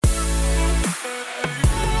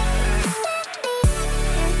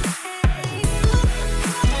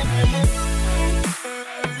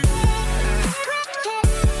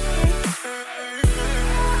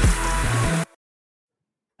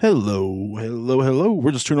Hello, hello, hello.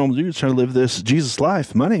 We're just two normal dudes trying to live this Jesus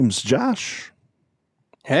life. My name's Josh.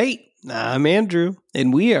 Hey, I'm Andrew,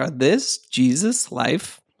 and we are This Jesus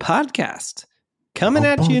Life podcast. Coming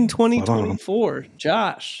at you in 2024.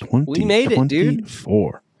 Josh, we made it, dude.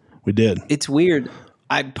 2024. We did. It's weird.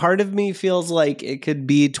 Part of me feels like it could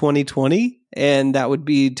be 2020, and that would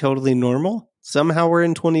be totally normal. Somehow we're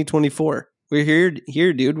in 2024. We're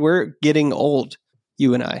here, dude. We're getting old.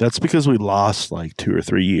 You and I. That's because we lost like 2 or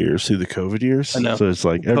 3 years through the COVID years. I know. So it's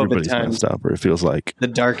like everybody's messed up, or it feels like the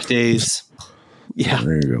dark days. Yeah.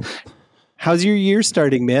 There you go. How's your year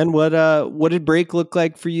starting, man? What did break look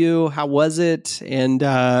like for you? How was it? And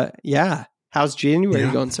how's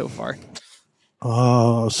January going so far?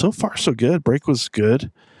 So far so good. Break was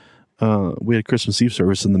good. We had Christmas Eve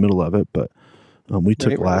service in the middle of it, but we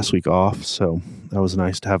took last week off, so that was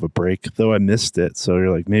nice to have a break, though I missed it. So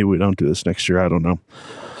you're like, maybe we don't do this next year. I don't know.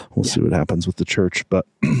 We'll see what happens with the church. But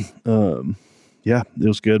it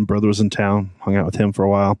was good. Brother was in town, hung out with him for a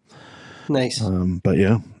while. Nice. But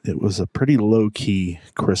yeah, it was a pretty low-key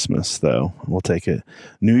Christmas, though. We'll take it.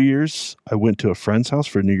 New Year's, I went to a friend's house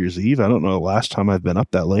for New Year's Eve. I don't know the last time I've been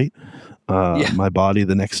up that late. My body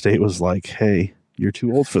the next day was like, hey, you're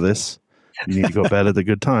too old for this. You need to go to bed at a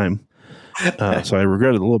good time. So I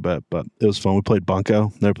regret it a little bit, but it was fun. We played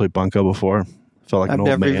Bunko. Never played Bunko before. Felt like an old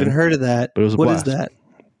man. I've never even heard of that. But it was a blast. Is that?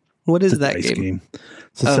 What is that game?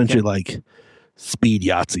 It's essentially like speed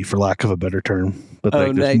Yahtzee, for lack of a better term. But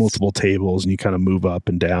there's multiple tables, and you kind of move up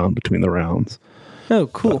and down between the rounds. Oh,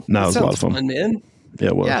 cool. That was a lot of fun, man.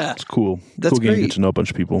 Yeah, well, it's cool. That's cool game. Great. Get to know a bunch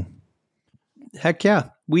of people. Heck yeah.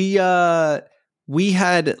 We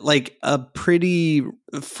had like a pretty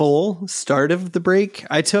full start of the break.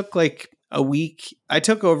 I took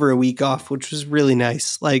over a week off, which was really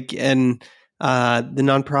nice. And the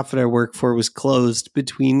nonprofit I work for was closed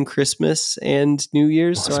between Christmas and New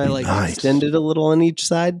Year's. So I extended a little on each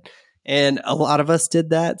side, and a lot of us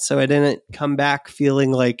did that. So I didn't come back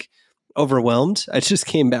feeling like overwhelmed. I just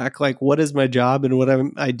came back like, what is my job and what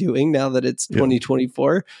am I doing now that it's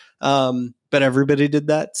 2024? But everybody did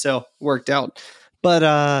that. So it worked out.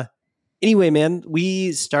 But, anyway, man,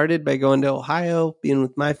 we started by going to Ohio, being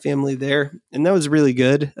with my family there, and that was really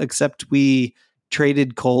good, except we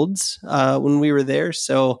traded colds when we were there.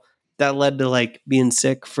 So that led to like being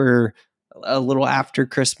sick for a little after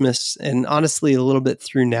Christmas and honestly a little bit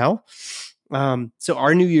through now. So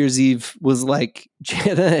our New Year's Eve was like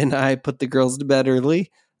Jana and I put the girls to bed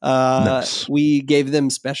early. Nice. We gave them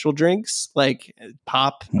special drinks like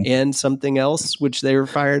pop and something else, which they were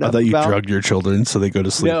fired up about. I thought you drugged your children so they go to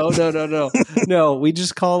sleep. No. We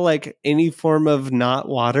just call like any form of not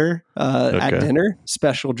water at dinner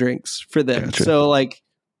special drinks for them. Gotcha. So like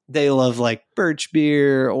they love like birch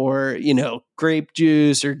beer or, grape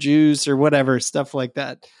juice or whatever, stuff like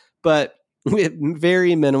that. But we had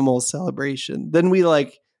very minimal celebration. Then we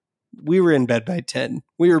were in bed by 10.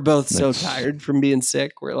 We were both so tired from being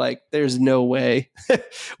sick. We're like, there's no way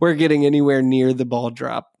we're getting anywhere near the ball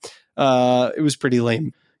drop. It was pretty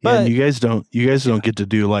lame. But you guys don't get to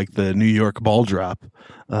do like the New York ball drop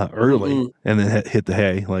early and then hit the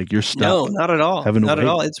hay. Like you're stuck. No, not at all. Not at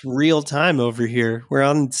all. It's real time over here. We're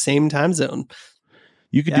on the same time zone.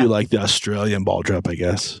 You could do like the Australian ball drop, I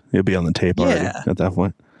guess. You'll be on the tape already at that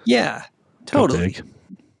point. Yeah, totally.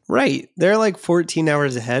 Right. They're like 14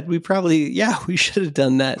 hours ahead. We should have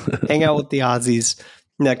done that. Hang out with the Aussies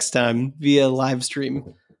next time via live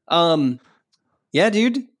stream.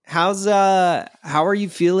 Dude, how are you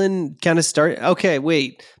feeling kind of start? Okay,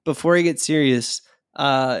 wait, before I get serious,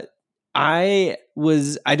 I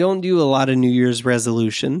don't do a lot of New Year's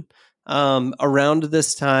resolution. Around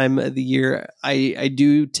this time of the year, I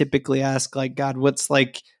do typically ask like, God, what's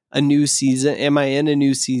like a new season? Am I in a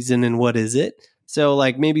new season and what is it? So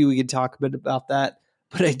like maybe we could talk a bit about that.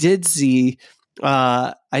 But I did see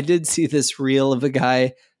this reel of a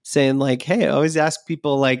guy saying like, hey, I always ask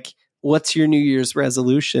people like, what's your New Year's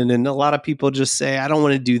resolution? And a lot of people just say, I don't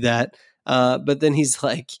want to do that. But then he's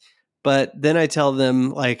like, but then I tell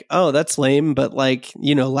them like, oh, that's lame. But like,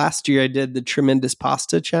 last year I did the tremendous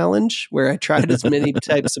pasta challenge where I tried as many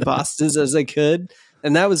types of pastas as I could.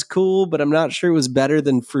 And that was cool, but I'm not sure it was better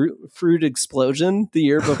than fruit explosion the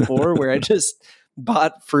year before where I just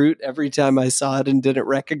bought fruit every time I saw it and didn't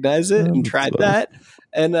recognize it and tried that.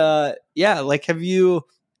 And what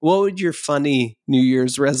would your funny New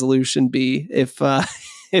Year's resolution be if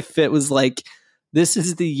it was like, this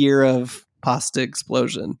is the year of pasta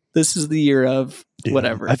explosion. This is the year of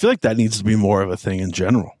whatever. I feel like that needs to be more of a thing in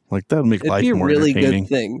general. Like that would make life more entertaining. It'd be a really good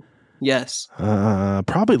thing. Yes.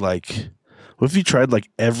 Probably like, what if you tried like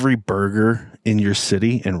every burger in your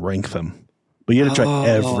city and rank them But you got to try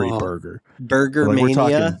every burger. Burger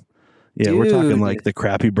Mania. We're talking like the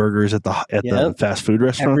crappy burgers at the fast food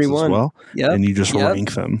restaurants as well. And you just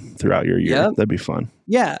rank them throughout your year. That'd be fun.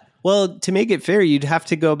 Yeah. Well, to make it fair, you'd have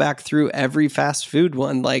to go back through every fast food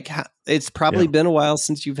one. Like it's probably been a while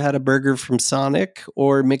since you've had a burger from Sonic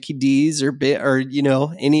or Mickey D's or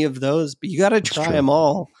any of those, but you got to try them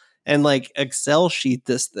all and like Excel sheet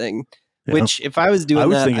this thing. Yeah. Which if I was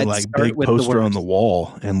doing that, thinking like big poster on the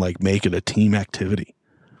wall and like make it a team activity.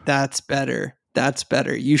 That's better.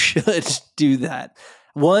 You should do that.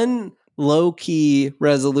 One low key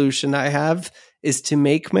resolution I have is to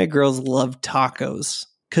make my girls love tacos.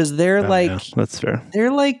 Cause they're that's fair.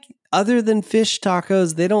 They're like, other than fish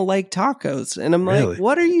tacos, they don't like tacos. And I'm like,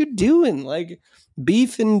 what are you doing? Like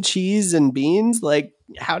beef and cheese and beans? Like,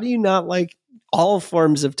 how do you not like all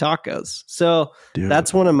forms of tacos? So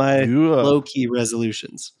that's one of my low key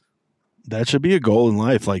resolutions. That should be a goal in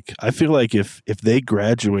life. Like, I feel like if they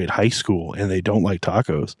graduate high school and they don't like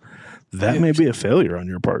tacos, that may be a failure on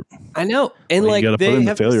your part. I know. And like you got to put in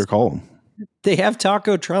the failure column. They have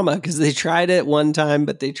taco trauma because they tried it one time,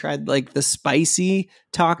 but they tried like the spicy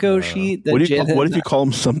taco sheet. What if you call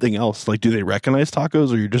them something else? Like, do they recognize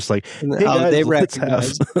tacos, or you're just like, hey guys, they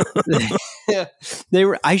recognize?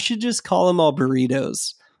 I should just call them all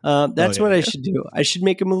burritos. That's what I should do. I should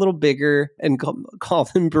make them a little bigger and call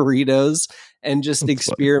them burritos and just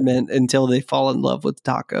experiment until they fall in love with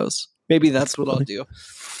tacos. Maybe that's what I'll do.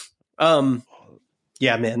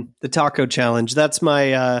 Yeah, man, the taco challenge. That's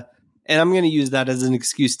my. And I'm going to use that as an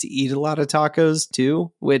excuse to eat a lot of tacos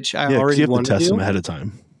too, which I already want to test do. them ahead of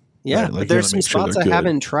time. Yeah, right? Like, but there's some spots I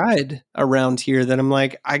haven't tried around here that I'm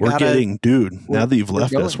like, now that you've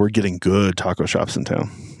left us, we're getting good taco shops in town,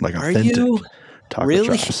 like authentic taco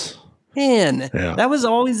shops. Man, that was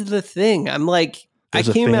always the thing. I'm like, there's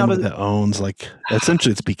a family that owns like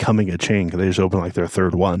essentially it's becoming a chain because they just opened like their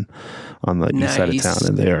third one on the east side of town,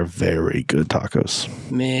 and they are very good tacos.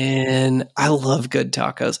 Man, I love good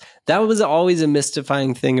tacos. That was always a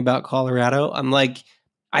mystifying thing about Colorado. I'm like,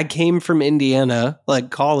 I came from Indiana, like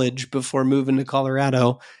college, before moving to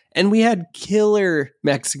Colorado, and we had killer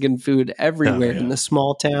Mexican food everywhere in the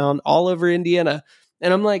small town, all over Indiana.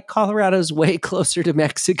 And I'm like, Colorado's way closer to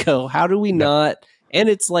Mexico. How do we not? And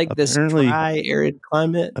it's like this dry, arid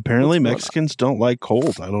climate. Apparently, Mexicans don't like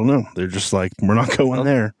cold. I don't know. They're just like, we're not going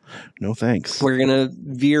there. No thanks. We're going to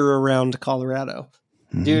veer around Colorado.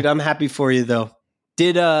 Mm-hmm. Dude, I'm happy for you, though.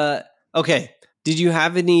 Did you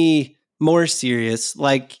have any more serious,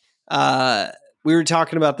 like, we were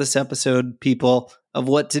talking about this episode, people, of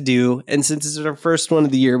what to do. And since it's our first one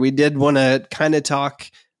of the year, we did want to kind of talk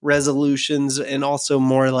resolutions and also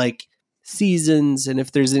more like seasons and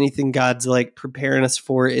if there's anything God's like preparing us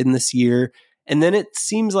for in this year. And then it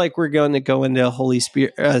seems like we're going to go into a Holy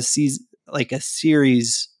Spirit season, like a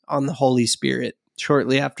series on the Holy Spirit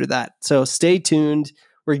shortly after that. So stay tuned.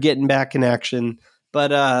 We're getting back in action.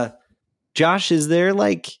 But Josh, is there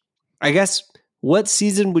like, I guess, what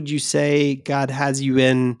season would you say God has you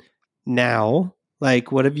in now?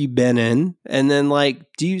 Like, what have you been in? And then like,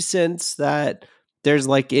 do you sense that there's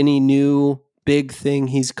like any new big thing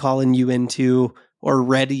he's calling you into or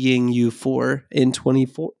readying you for in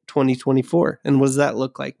 2024? And what does that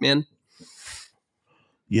look like, man?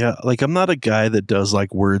 Yeah, like I'm not a guy that does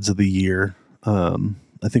like words of the year.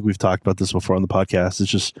 I think we've talked about this before on the podcast.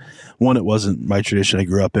 It's just, one, it wasn't my tradition I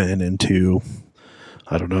grew up in, and two,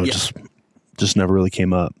 I don't know, just never really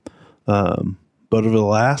came up. But over the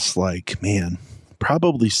last, like, man,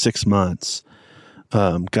 probably 6 months,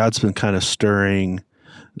 God's been kind of stirring.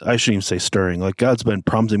 I shouldn't even say stirring. Like, God's been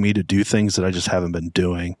prompting me to do things that I just haven't been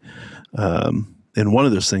doing. And one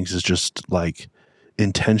of those things is just like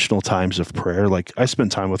intentional times of prayer. Like, I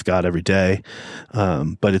spend time with God every day,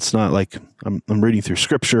 but it's not like I'm reading through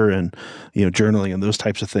scripture and, journaling and those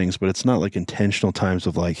types of things, but it's not like intentional times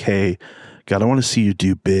of like, hey, God, I want to see you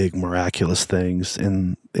do big, miraculous things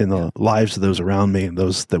in the lives of those around me and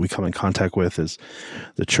those that we come in contact with as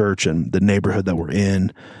the church and the neighborhood that we're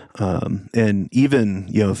in. And even,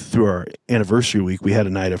 through our anniversary week, we had a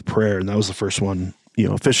night of prayer, and that was the first one,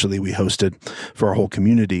 officially we hosted for our whole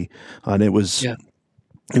community. And it was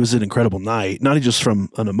an incredible night, not just from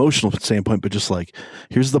an emotional standpoint, but just like,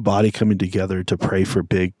 here's the body coming together to pray for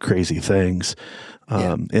big, crazy things.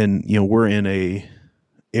 And, we're in a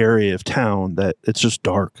area of town that it's just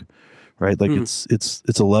dark, right? Like it's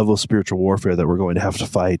a level of spiritual warfare that we're going to have to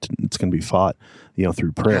fight. And it's going to be fought,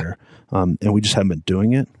 through prayer. And we just haven't been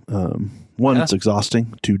doing it. One, it's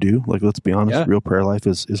exhausting to do. Like, let's be honest, real prayer life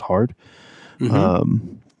is hard.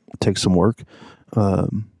 It takes some work.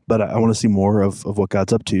 But I want to see more of what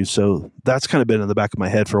God's up to. So that's kind of been in the back of my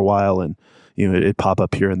head for a while. And, it'd pop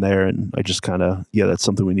up here and there. And I just kind of, that's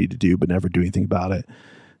something we need to do, but never do anything about it.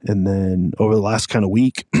 And then over the last kind of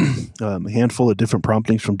week, a handful of different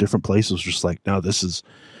promptings from different places, just like, no, this is,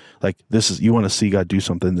 you want to see God do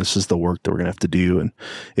something. This is the work that we're going to have to do. And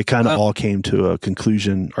it kind of all came to a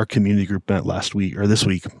conclusion. Our community group met this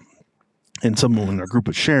week, and someone in our group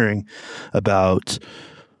was sharing about,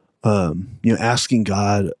 asking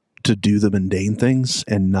God to do the mundane things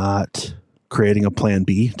and not creating a plan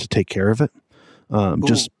B to take care of it.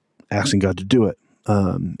 Just asking God to do it.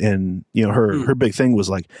 And her big thing was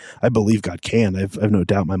like, I believe God can. I've no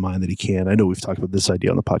doubt in my mind that he can. I know we've talked about this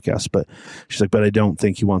idea on the podcast, but she's like, but I don't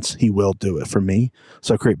think he will do it for me.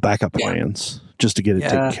 So I create backup plans just to get it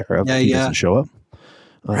taken care of if he doesn't show up.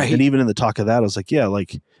 Right. And even in the talk of that, I was like,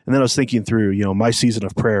 and then I was thinking through, my season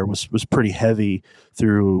of prayer was pretty heavy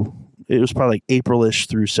through, it was probably like April-ish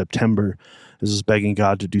through September. I was begging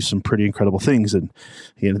God to do some pretty incredible things, and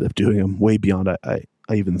he ended up doing them way beyond I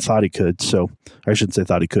even thought he could. So I shouldn't say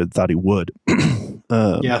thought he could, thought he would.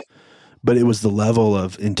 But it was the level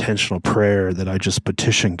of intentional prayer that I just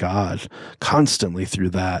petitioned God constantly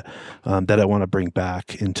through that I want to bring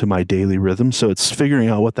back into my daily rhythm. So it's figuring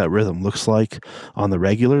out what that rhythm looks like on the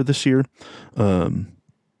regular this year.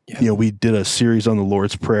 We did a series on the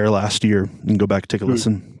Lord's Prayer last year. You can go back and take a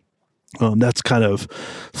listen. That's kind of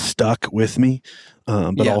stuck with me.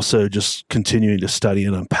 But also just continuing to study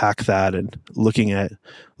and unpack that and looking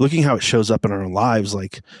how it shows up in our lives.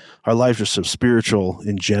 Like, our lives are so spiritual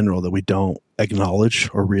in general that we don't acknowledge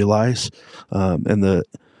or realize. And the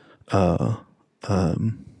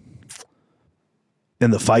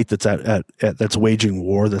fight that's waging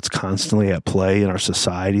war, that's constantly at play in our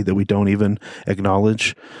society that we don't even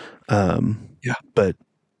acknowledge. But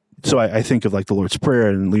so I think of like the Lord's Prayer,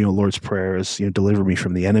 and Lord's Prayer is deliver me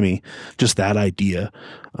from the enemy. Just that idea,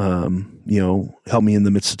 help me in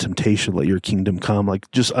the midst of temptation, let your kingdom come.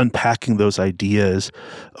 Like, just unpacking those ideas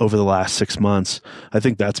over the last 6 months. I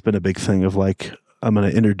think that's been a big thing of like, I'm going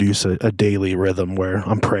to introduce a daily rhythm where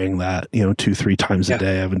I'm praying that, 2-3 times a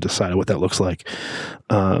day. I haven't decided what that looks like.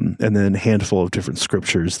 And then a handful of different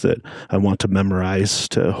scriptures that I want to memorize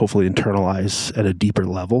to hopefully internalize at a deeper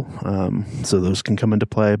level. So those can come into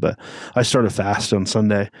play. But I started fast on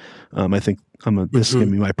Sunday. I think this is going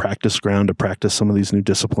to be my practice ground to practice some of these new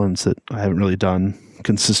disciplines that I haven't really done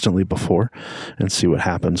consistently before, and see what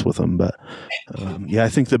happens with them. But I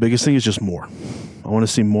think the biggest thing is just more. I want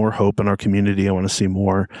to see more hope in our community. I want to see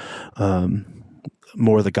more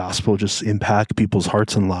of the gospel just impact people's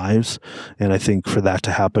hearts and lives. And I think for that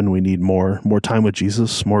to happen, we need more time with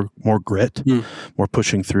Jesus, more grit, more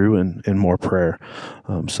pushing through, and more prayer.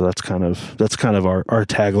 So that's kind of our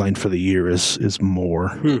tagline for the year is more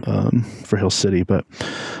for Hill City. But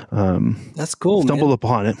that's cool. Stumbled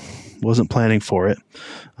upon it. Wasn't planning for it,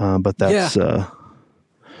 but that's kind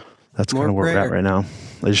of where we're at right now.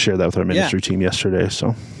 I just shared that with our ministry team yesterday,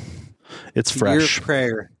 so it's fresh. Your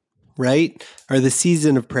prayer, right? Or the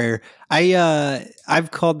season of prayer. I've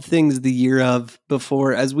called things the year of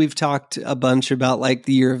before, as we've talked a bunch about, like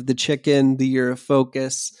the year of the chicken, the year of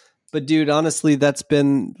focus. But dude, honestly, that's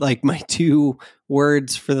been like my 2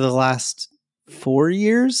 words for the last 4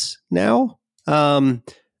 years now. I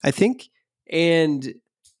think, and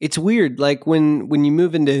it's weird. Like when you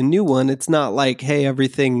move into a new one, it's not like, hey,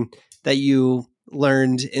 everything that you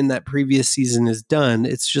learned in that previous season is done.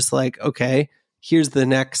 It's just like, okay, here's the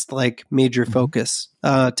next like major focus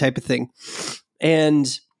type of thing.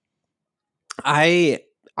 And I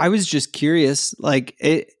was just curious, like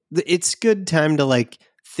it's good time to like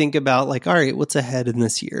think about like, all right, what's ahead in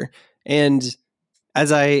this year? And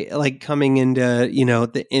as I like coming into,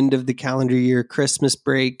 the end of the calendar year, Christmas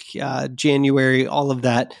break, January, all of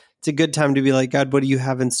that, it's a good time to be like, God, what do you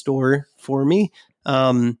have in store for me?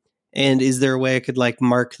 And is there a way I could like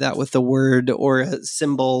mark that with a word or a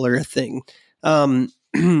symbol or a thing? And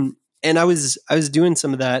I was doing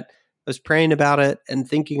some of that. I was praying about it and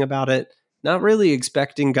thinking about it, not really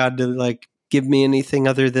expecting God to like give me anything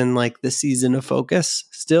other than like the season of focus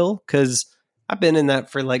still, because I've been in that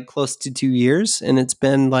for like close to 2 years, and it's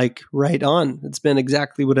been like right on. It's been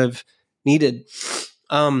exactly what I've needed.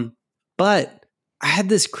 But I had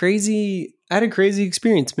a crazy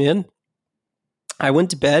experience, man. I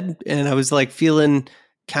went to bed and I was like feeling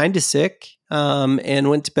kind of sick, and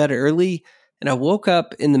went to bed early, and I woke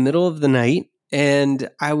up in the middle of the night, and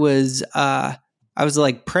I was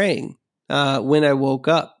like praying when I woke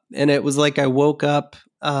up, and it was like I woke up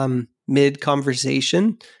mid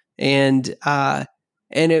conversation, and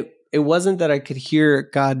it wasn't that I could hear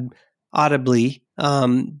God audibly,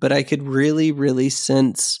 but I could really, really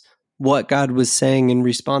sense what God was saying in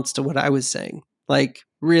response to what I was saying, like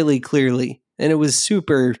really clearly. and it was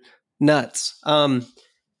super nuts.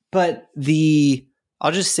 But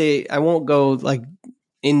I'll just say, I won't go like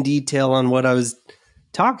in detail on what I was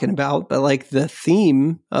talking about, but like the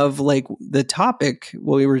theme of like the topic,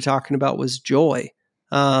 what we were talking about was joy.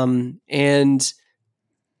 And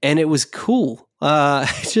it was cool. But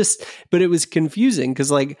it was confusing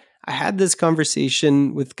because like I had this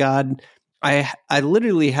conversation with God. I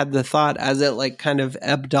literally had the thought as it like kind of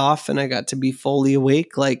ebbed off and I got to be fully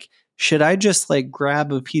awake. Like, should I just like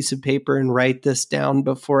grab a piece of paper and write this down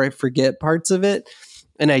before I forget parts of it?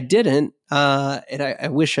 And I didn't. And I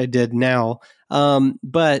wish I did now.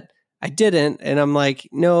 But I didn't. And I'm like,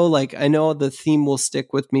 no, like I know the theme will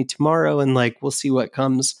stick with me tomorrow and like we'll see what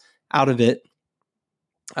comes out of it.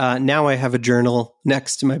 Now I have a journal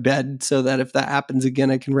next to my bed so that if that happens again,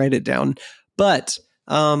 I can write it down. But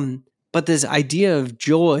this idea of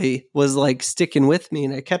joy was like sticking with me.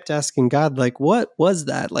 And I kept asking God, like, what was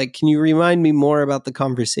that? Like, can you remind me more about the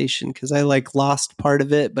conversation? Cause I like lost part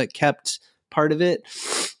of it, but kept part of it.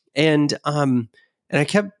 And I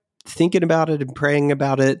kept thinking about it and praying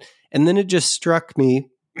about it. And then it just struck me.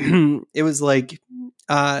 It was like,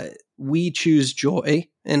 we choose joy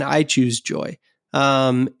and I choose joy.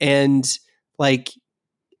 And like,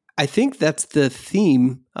 I think that's the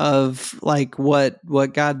theme of like what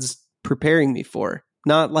God's preparing me for.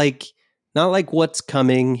 Not like what's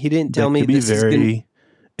coming. He didn't tell me this is very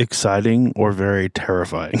exciting or very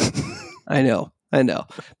terrifying. I know.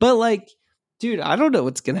 But like, dude, I don't know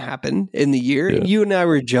what's going to happen in the year. Yeah. You and I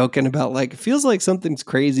were joking about like, it feels like something's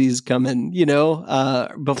crazy is coming,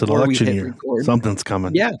 before we hit record. Something's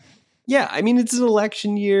coming. Yeah. Yeah. I mean, it's an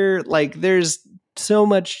election year. Like there's so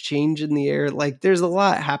much change in the air. Like there's a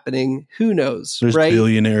lot happening. Who knows? There's right?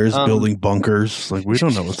 billionaires building bunkers. Like we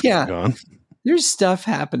don't know what's going on. There's stuff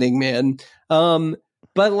happening, man. But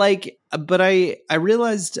I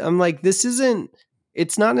realized I'm like,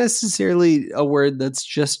 it's not necessarily a word that's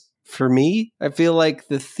just for me. I feel like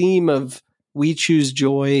the theme of we choose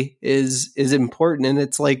joy is important. And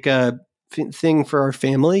it's like a thing for our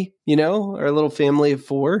family, our little family of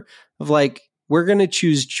 4 of like, we're going to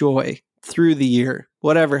choose joy through the year,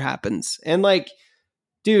 whatever happens. And like,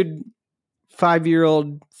 dude,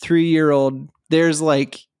 5-year-old, 3-year-old, there's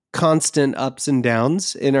like constant ups and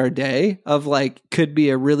downs in our day of like, could be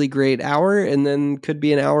a really great hour and then could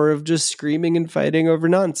be an hour of just screaming and fighting over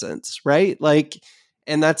nonsense, right? Like,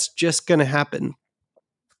 and that's just going to happen.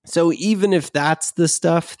 So even if that's the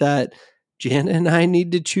stuff that Jana and I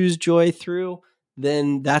need to choose joy through,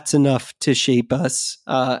 then that's enough to shape us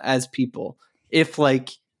as people. If like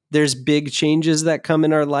there's big changes that come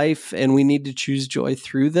in our life and we need to choose joy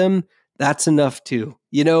through them, that's enough too,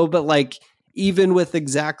 but like, even with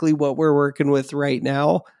exactly what we're working with right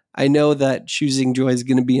now, I know that choosing joy is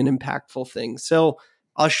going to be an impactful thing. So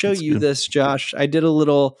I'll show you this, Josh. I did a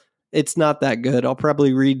little, it's not that good. I'll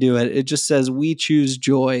probably redo it. It just says, we choose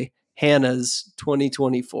joy, Hannah's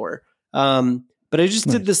 2024. But I just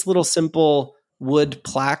did this little simple wood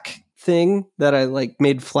plaque thing that I like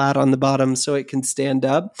made flat on the bottom so it can stand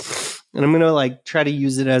up. And I'm going to like try to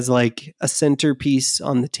use it as like a centerpiece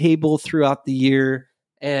on the table throughout the year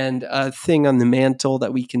and a thing on the mantle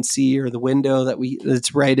that we can see, or the window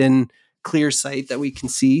that's right in clear sight that we can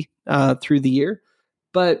see through the year.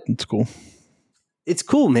 But it's cool. It's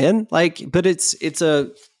cool, man. Like, but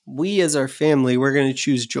we as our family, we're going to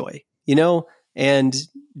choose joy, and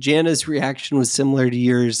Jana's reaction was similar to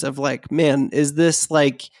yours of like, man, is this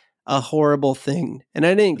like a horrible thing? And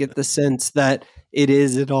I didn't get the sense that it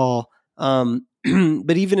is at all.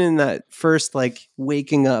 But even in that first, like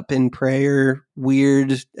waking up in prayer,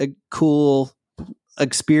 weird, cool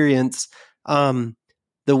experience,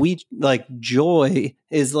 joy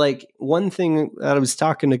is like one thing that I was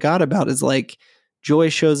talking to God about is like joy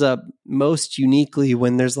shows up most uniquely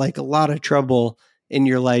when there's like a lot of trouble in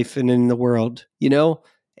your life and in the world,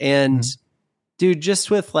 and dude, just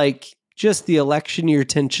with just the election year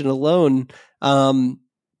tension alone,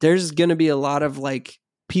 there's going to be a lot of like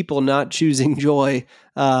people not choosing joy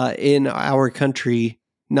in our country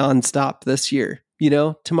nonstop this year.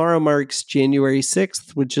 Tomorrow marks January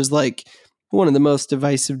 6th, which is like one of the most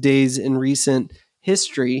divisive days in recent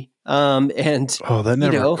history. And that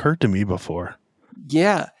never occurred to me before.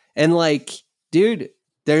 Yeah. And like, dude,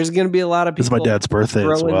 there's going to be a lot of people. It's my dad's birthday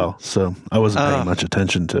as well. So I wasn't paying much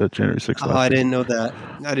attention to January 6th. I didn't know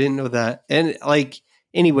that. And like,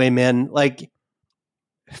 anyway, man, like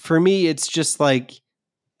for me, it's just like,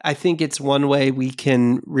 I think it's one way we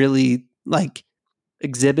can really like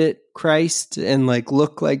exhibit Christ and like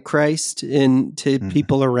look like Christ to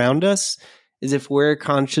people around us is if we're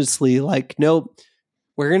consciously like, nope,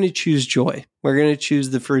 we're going to choose joy. We're going to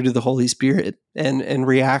choose the fruit of the Holy Spirit and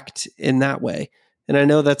react in that way. And I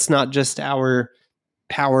know that's not just our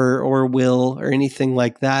power or will or anything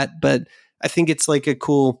like that, but I think it's like a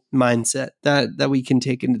cool mindset that we can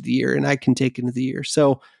take into the year and I can take into the year.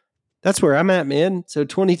 So that's where I'm at, man. So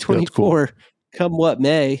 2024, cool. Come what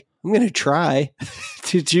may, I'm going to try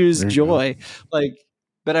to choose joy.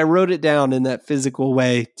 But I wrote it down in that physical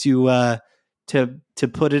way to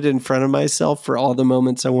put it in front of myself for all the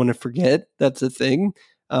moments I want to forget. That's a thing.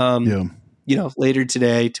 Later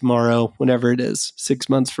today, tomorrow, whenever it is, 6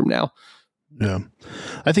 months from now. Yeah.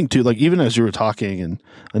 I think too, like even as you were talking, and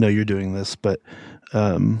I know you're doing this, but,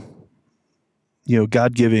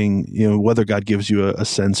 God giving, whether God gives you a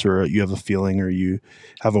sense or you have a feeling or you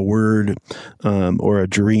have a word, or a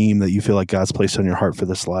dream that you feel like God's placed on your heart for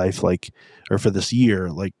this life, or for this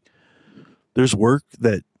year, there's work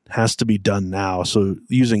that has to be done now. So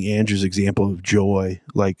using Andrew's example of joy,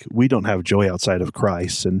 we don't have joy outside of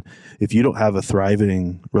Christ. And if you don't have a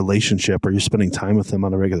thriving relationship or you're spending time with him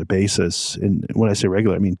on a regular basis, and when I say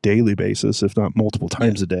regular, I mean daily basis, if not multiple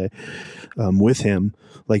times a day, with him,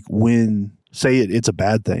 when say it's a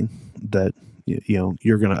bad thing that,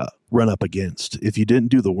 you're going to run up against, if you didn't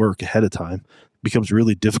do the work ahead of time, it becomes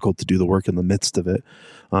really difficult to do the work in the midst of it.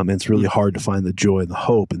 And it's really hard to find the joy and the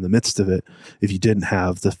hope in the midst of it if you didn't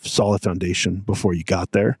have the solid foundation before you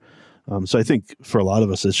got there. So I think for a lot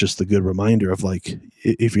of us, it's just a good reminder of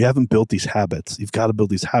if you haven't built these habits, you've got to build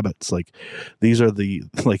these habits. These are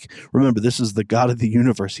remember, this is the God of the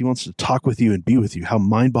universe. He wants to talk with you and be with you. How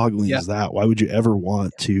mind-boggling is that? Why would you ever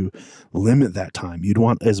want to limit that time? You'd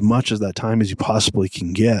want as much of that time as you possibly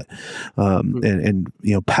can get, and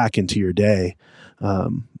pack into your day.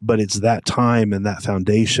 But it's that time and that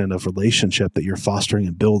foundation of relationship that you're fostering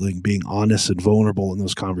and building, being honest and vulnerable in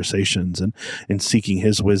those conversations and seeking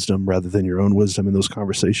his wisdom rather than your own wisdom in those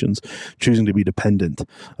conversations, choosing to be dependent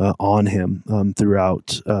on him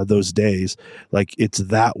throughout those days. It's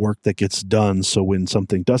that work that gets done. So when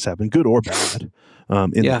something does happen, good or bad,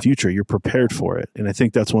 in the future, you're prepared for it. And I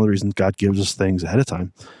think that's one of the reasons God gives us things ahead of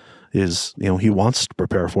time is, he wants to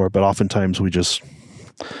prepare for it, but oftentimes we just...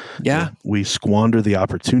 we squander the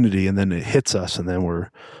opportunity and then it hits us and then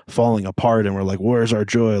we're falling apart and we're like, where's our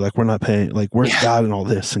joy? We're not paying, where's God in all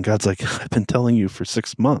this? And God's like, I've been telling you for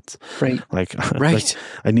 6 months. Right. Right.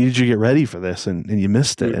 I needed you to get ready for this and you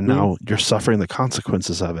missed it. Mm-hmm. And now you're suffering the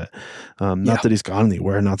consequences of it. Not that he's gone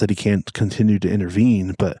anywhere, not that he can't continue to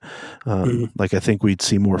intervene, but I think we'd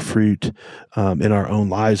see more fruit in our own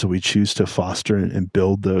lives that we choose to foster and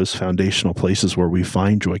build those foundational places where we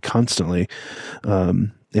find joy constantly.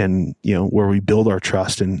 And, where we build our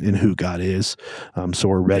trust in who God is. So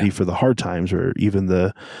we're ready for the hard times or even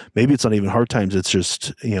maybe it's not even hard times. It's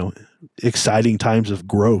just, exciting times of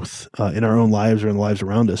growth in our own lives or in the lives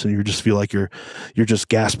around us. And you just feel like you're just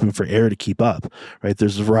gasping for air to keep up, right?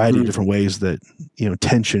 There's a variety of different ways that,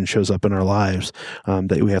 tension shows up in our lives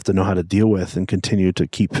that we have to know how to deal with and continue to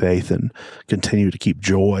keep faith and continue to keep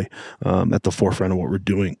joy at the forefront of what we're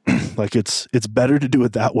doing. It's better to do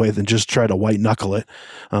it that way than just try to white knuckle it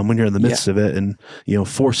when you're in the midst of it and,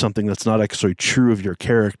 force something that's not actually true of your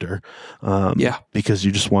character. Because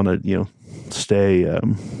you just want to,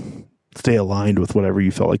 stay aligned with whatever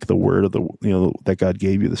you felt like the word of the, that God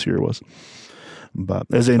gave you this year was. But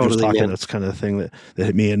as Andrew was talking, that's kind of the thing that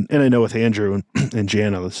hit me. And I know with Andrew and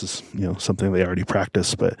Jana, this is, something they already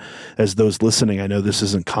practice. But as those listening, I know this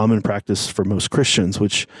isn't common practice for most Christians,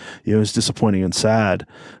 which, is disappointing and sad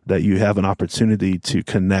that you have an opportunity to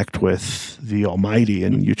connect with the Almighty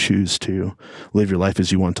and you choose to live your life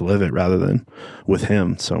as you want to live it rather than with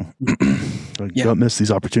him. So don't miss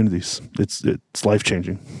these opportunities. It's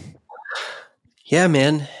life-changing. Yeah,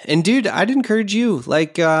 man. And dude, I'd encourage you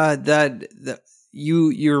that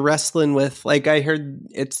you're wrestling with, I heard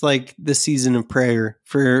it's the season of prayer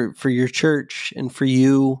for your church and for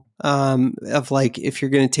you, of if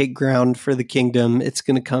you're going to take ground for the kingdom, it's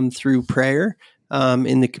going to come through prayer,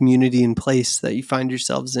 in the community and place that you find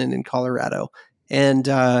yourselves in Colorado. And,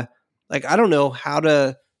 I don't know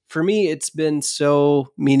for me, it's been so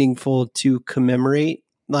meaningful to commemorate,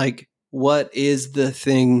 what is the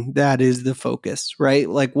thing that is the focus, right?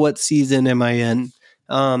 What season am I in?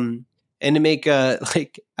 And to make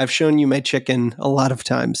I've shown you my chicken a lot of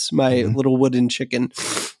times, my little wooden chicken.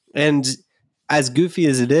 And as goofy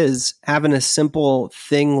as it is, having a simple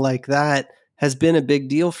thing like that has been a big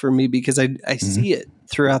deal for me because I see it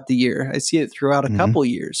throughout the year. I see it throughout a couple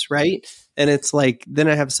years, right? And it's then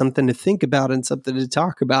I have something to think about and something to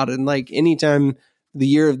talk about. And anytime the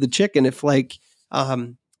year of the chicken,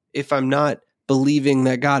 if I'm not believing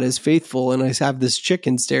that God is faithful and I have this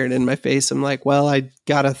chicken staring in my face, I'm like, well, I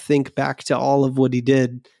got to think back to all of what he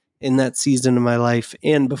did in that season of my life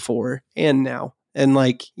and before and now. And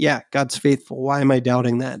like, yeah, God's faithful. Why am I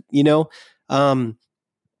doubting that? So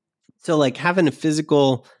like having a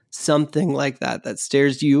physical something like that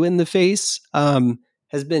stares you in the face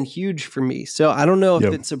has been huge for me. So I don't know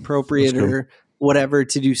if it's appropriate or whatever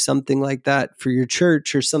to do something like that for your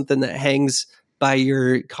church or something that hangs by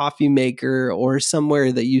your coffee maker or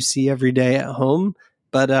somewhere that you see every day at home.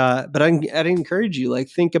 But I'd encourage you, like,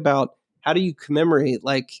 think about how do you commemorate,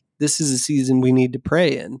 like, this is a season we need to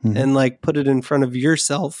pray in, and like put it in front of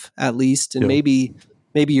yourself at least, and maybe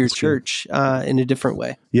your church in a different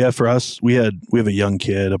way. Yeah, for us, we have a young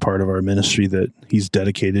kid, a part of our ministry that he's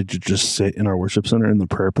dedicated to just sit in our worship center in the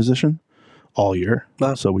prayer position all year.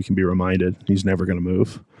 Wow. So we can be reminded he's never going to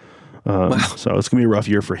move. So it's going to be a rough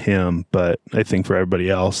year for him, but I think for everybody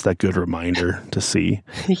else, that good reminder to see,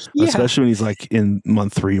 especially when he's like in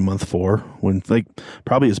month 3, month 4, when like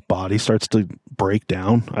probably his body starts to break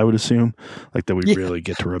down, I would assume, like that we really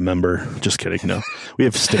get to remember. Just kidding. No, we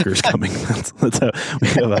have stickers coming. That's how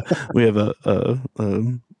we have a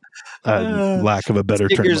lack of a better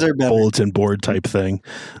term, bulletin board type thing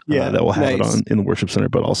that we'll have it on in the worship center,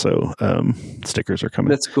 but also stickers are coming.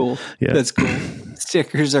 That's cool. Yeah, that's cool.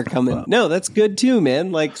 Stickers are coming. No, that's good too,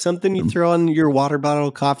 man. Like something you throw on your water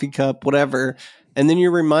bottle, coffee cup, whatever, and then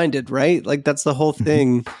you're reminded, right? Like that's the whole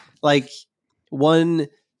thing. Like one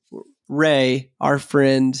Ray, our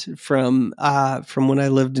friend from when I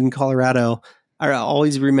lived in Colorado, I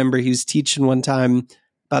always remember he was teaching one time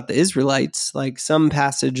about the Israelites, like some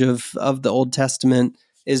passage of the Old Testament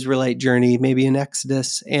Israelite journey, maybe in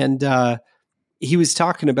Exodus. And he was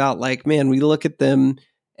talking about like, man, we look at them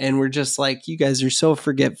and we're just like, you guys are so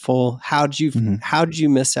forgetful. How'd you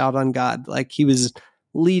miss out on God? Like he was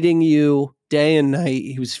leading you day and night.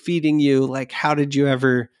 He was feeding you. Like, how did you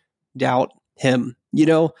ever doubt him?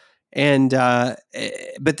 And,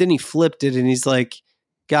 but then he flipped it and he's like,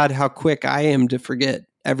 God, how quick I am to forget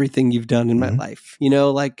everything you've done in my life.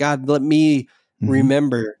 Like, God, let me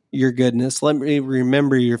remember your goodness. Let me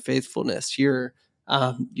remember your faithfulness, your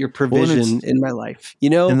provision in my life,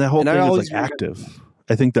 and that whole thing is like active.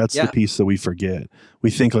 I think that's the piece that we forget.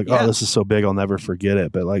 We think like, oh, this is so big, I'll never forget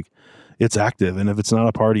it. But like, it's active. And if it's not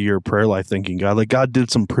a part of your prayer life, thinking God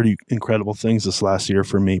did some pretty incredible things this last year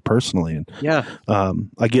for me personally. And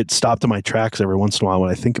I get stopped in my tracks every once in a while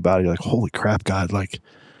when I think about it. You're like, holy crap, God, like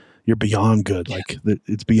you're beyond good. Like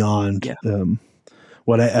it's beyond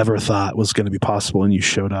what I ever thought was going to be possible. And you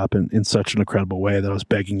showed up in such an incredible way that I was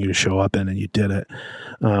begging you to show up in, and you did it.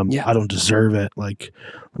 I don't deserve it. Like,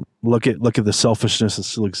 look at the selfishness that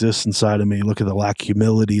still exists inside of me. Look at the lack of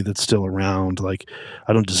humility that's still around. Like,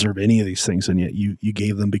 I don't deserve any of these things. And yet you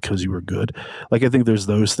gave them because you were good. Like, I think there's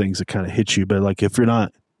those things that kind of hit you, but like, if you're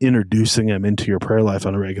not introducing them into your prayer life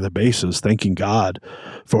on a regular basis, thanking God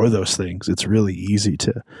for those things, it's really easy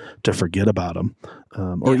to forget about them.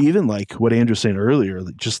 Or even like what Andrew was saying earlier,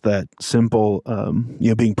 just that simple,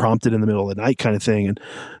 being prompted in the middle of the night kind of thing, and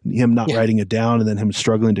him not writing it down, and then him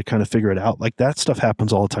struggling to kind of figure it out. Like that stuff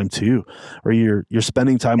happens all the time too, where you're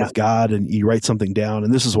spending time with God and you write something down.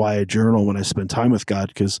 And this is why I journal when I spend time with God,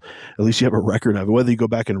 because at least you have a record of it. Whether you go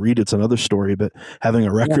back and read it's another story, but having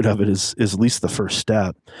a record of it is at least the first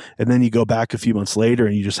step. And then you go back a few months later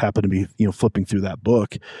and you just happen to be, flipping through that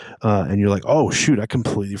book, and you're like, oh shoot, I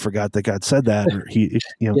completely forgot that God said that, or he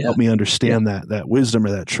helped me understand that wisdom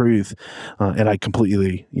or that truth, and I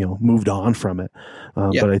completely moved on from it.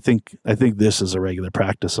 But I think this is a regular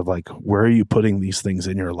practice of like, where are you putting these things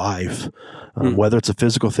in your life, whether it's a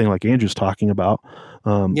physical thing like Andrew's talking about,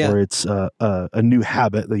 or it's a new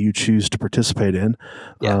habit that you choose to participate in,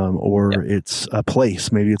 or it's a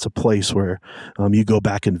place. Maybe it's a place where you go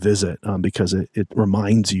back and visit because it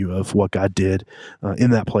reminds you of what God did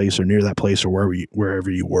in that place or near that place or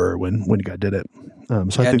wherever you were when God did it.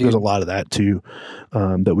 So I think there's a lot of that too,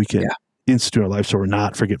 that we can institute in our life so we're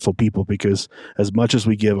not forgetful people, because as much as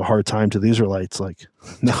we give a hard time to the Israelites, like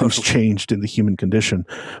nothing's changed in the human condition.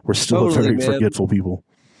 We're still a very forgetful people.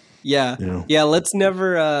 Yeah. Let's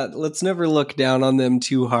never look down on them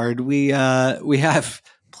too hard. We have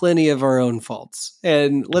plenty of our own faults,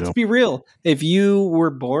 and let's be real. If you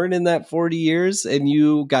were born in that 40 years and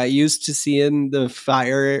you got used to seeing the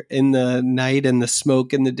fire in the night and the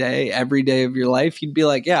smoke in the day every day of your life, you'd be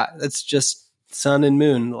like, yeah, that's just sun and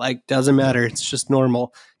moon. Like, doesn't matter. It's just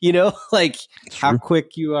normal, like how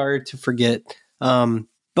quick you are to forget.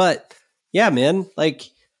 But yeah, man, like,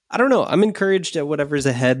 I don't know. I'm encouraged at whatever's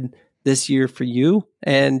ahead this year for you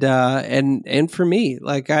and for me,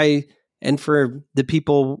 and for the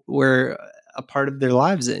people where a part of their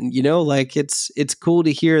lives in, like it's cool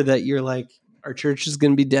to hear that you're like, our church is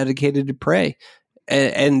going to be dedicated to pray.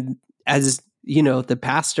 And as the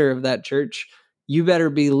pastor of that church, you better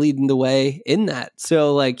be leading the way in that.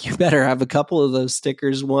 So like, you better have a couple of those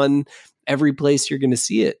stickers, one every place you're going to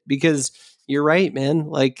see it, because you're right, man.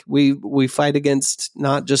 Like we fight against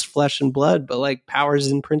not just flesh and blood, but like powers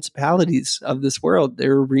and principalities of this world.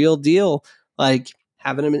 They're a real deal, like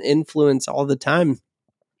having an influence all the time.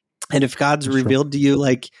 And if God's revealed to you,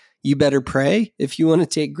 like, you better pray if you want to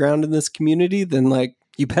take ground in this community, then like,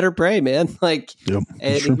 you better pray, man. Like, and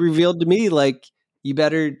it revealed to me, like, you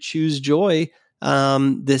better choose joy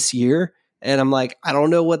this year. And I'm like, I don't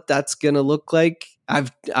know what that's going to look like.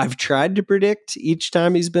 I've tried to predict each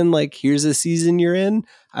time he's been like, here's a season you're in.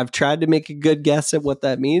 I've tried to make a good guess at what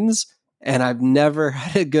that means. And I've never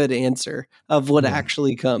had a good answer of what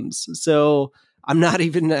actually comes. So I'm not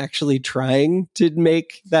even actually trying to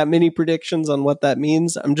make that many predictions on what that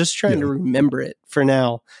means. I'm just trying to remember it for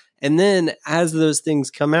now. And then as those things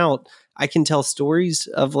come out, I can tell stories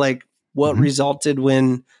of like what resulted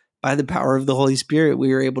when, by the power of the Holy Spirit,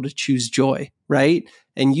 we were able to choose joy, right?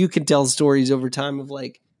 And you can tell stories over time of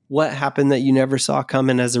like what happened that you never saw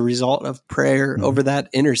coming as a result of prayer over that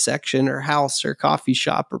intersection or house or coffee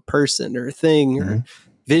shop or person or thing or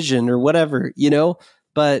vision or whatever,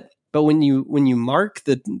 But when you mark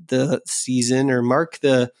the season or mark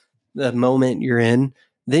the moment you're in,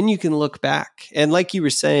 then you can look back. And like you were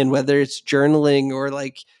saying, whether it's journaling or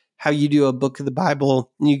like how you do a book of the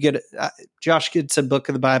Bible, and you get Josh gets a book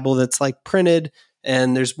of the Bible that's like printed,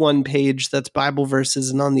 and there's one page that's Bible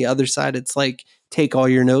verses, and on the other side it's like, take all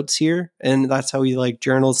your notes here, and that's how he like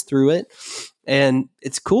journals through it. And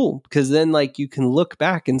it's cool because then like you can look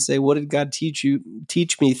back and say, what did God teach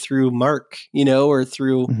me through Mark, or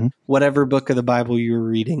through whatever book of the Bible you were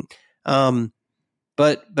reading.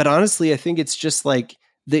 But honestly, I think it's just like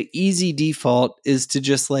the easy default is to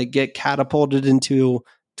just like get catapulted into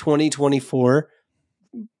 2024,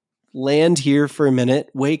 land here for a minute,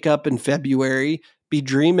 wake up in February, be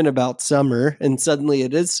dreaming about summer, and suddenly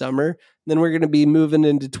it is summer. Then we're going to be moving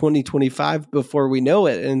into 2025 before we know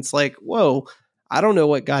it. And it's like, whoa, I don't know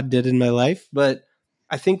what God did in my life, but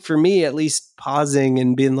I think for me, at least pausing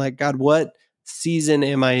and being like, God, what season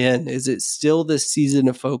am I in? Is it still this season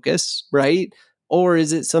of focus, right? Or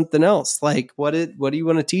is it something else? Like, what do you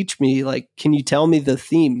want to teach me? Like, can you tell me the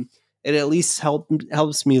theme? It at least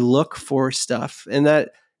helps me look for stuff. And that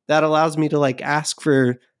allows me to like ask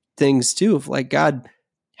for things too, of like, God,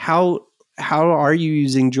 how are you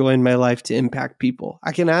using joy in my life to impact people?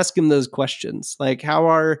 I can ask him those questions. Like,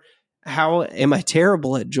 how am I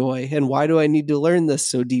terrible at joy? And why do I need to learn this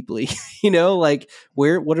so deeply? Like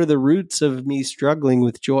what are the roots of me struggling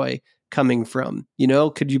with joy coming from?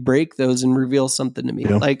 Could you break those and reveal something to me?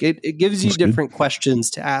 Yeah. Like it gives you different questions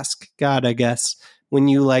to ask God, I guess, when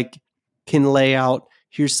you like can lay out,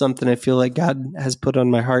 here's something I feel like God has put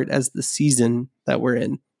on my heart as the season that we're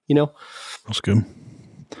in, That's good.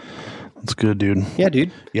 That's good, dude. Yeah,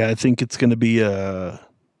 dude. Yeah, I think it's going to be an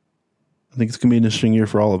interesting year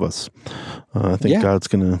for all of us. I think God's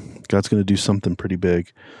going to do something pretty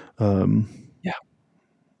big.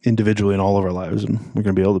 Individually in all of our lives, and we're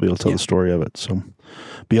going to be able to tell the story of it. So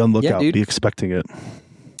be on the lookout, be expecting it.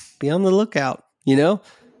 Be on the lookout,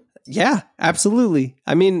 Yeah, absolutely.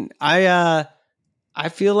 I mean, I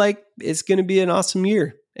feel like it's going to be an awesome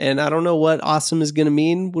year, and I don't know what awesome is going to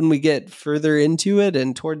mean when we get further into it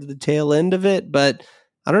and toward the tail end of it, but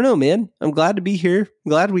I don't know, man. I'm glad to be here. I'm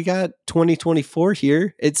glad we got 2024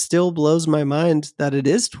 here. It still blows my mind that it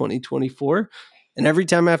is 2024. And every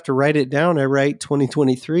time I have to write it down, I write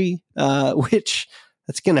 2023, which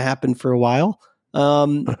that's going to happen for a while.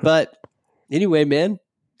 But anyway, man,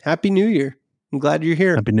 Happy New Year. I'm glad you're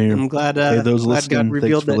here. Happy New Year. I'm glad, those glad listening, God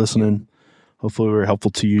revealed thanks for listening. Hopefully we were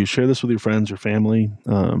helpful to you. Share this with your friends or family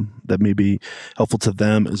that may be helpful to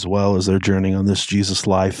them as well as they're journeying on this Jesus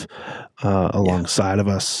life alongside of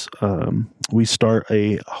us. We start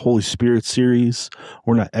a Holy Spirit series.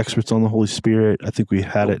 We're not experts on the Holy Spirit. I think we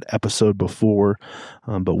had an episode before,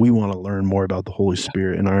 but we want to learn more about the Holy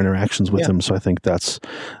Spirit and our interactions with Him. So I think that's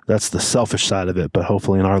the selfish side of it. But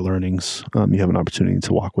hopefully in our learnings, you have an opportunity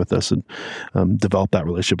to walk with us and develop that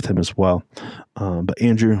relationship with Him as well. But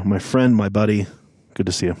Andrew, my friend, my buddy, good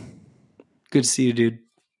to see you. Good to see you, dude.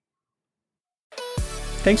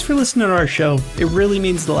 Thanks for listening to our show. It really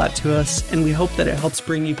means a lot to us, and we hope that it helps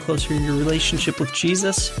bring you closer in your relationship with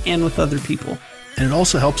Jesus and with other people. And it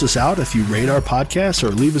also helps us out if you rate our podcast or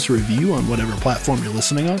leave us a review on whatever platform you're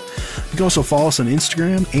listening on. You can also follow us on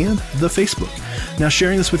Instagram and the Facebook. Now,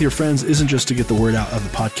 sharing this with your friends isn't just to get the word out of the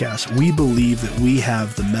podcast. We believe that we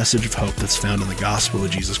have the message of hope that's found in the gospel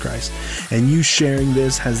of Jesus Christ. And you sharing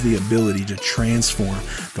this has the ability to transform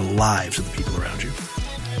the lives of the people around you.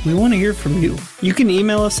 We want to hear from you. You can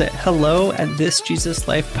email us at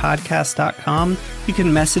hello@thisjesuslifepodcast.com. You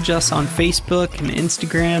can message us on Facebook and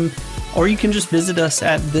Instagram, or you can just visit us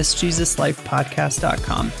at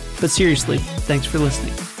thisjesuslifepodcast.com. But seriously, thanks for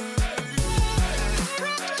listening.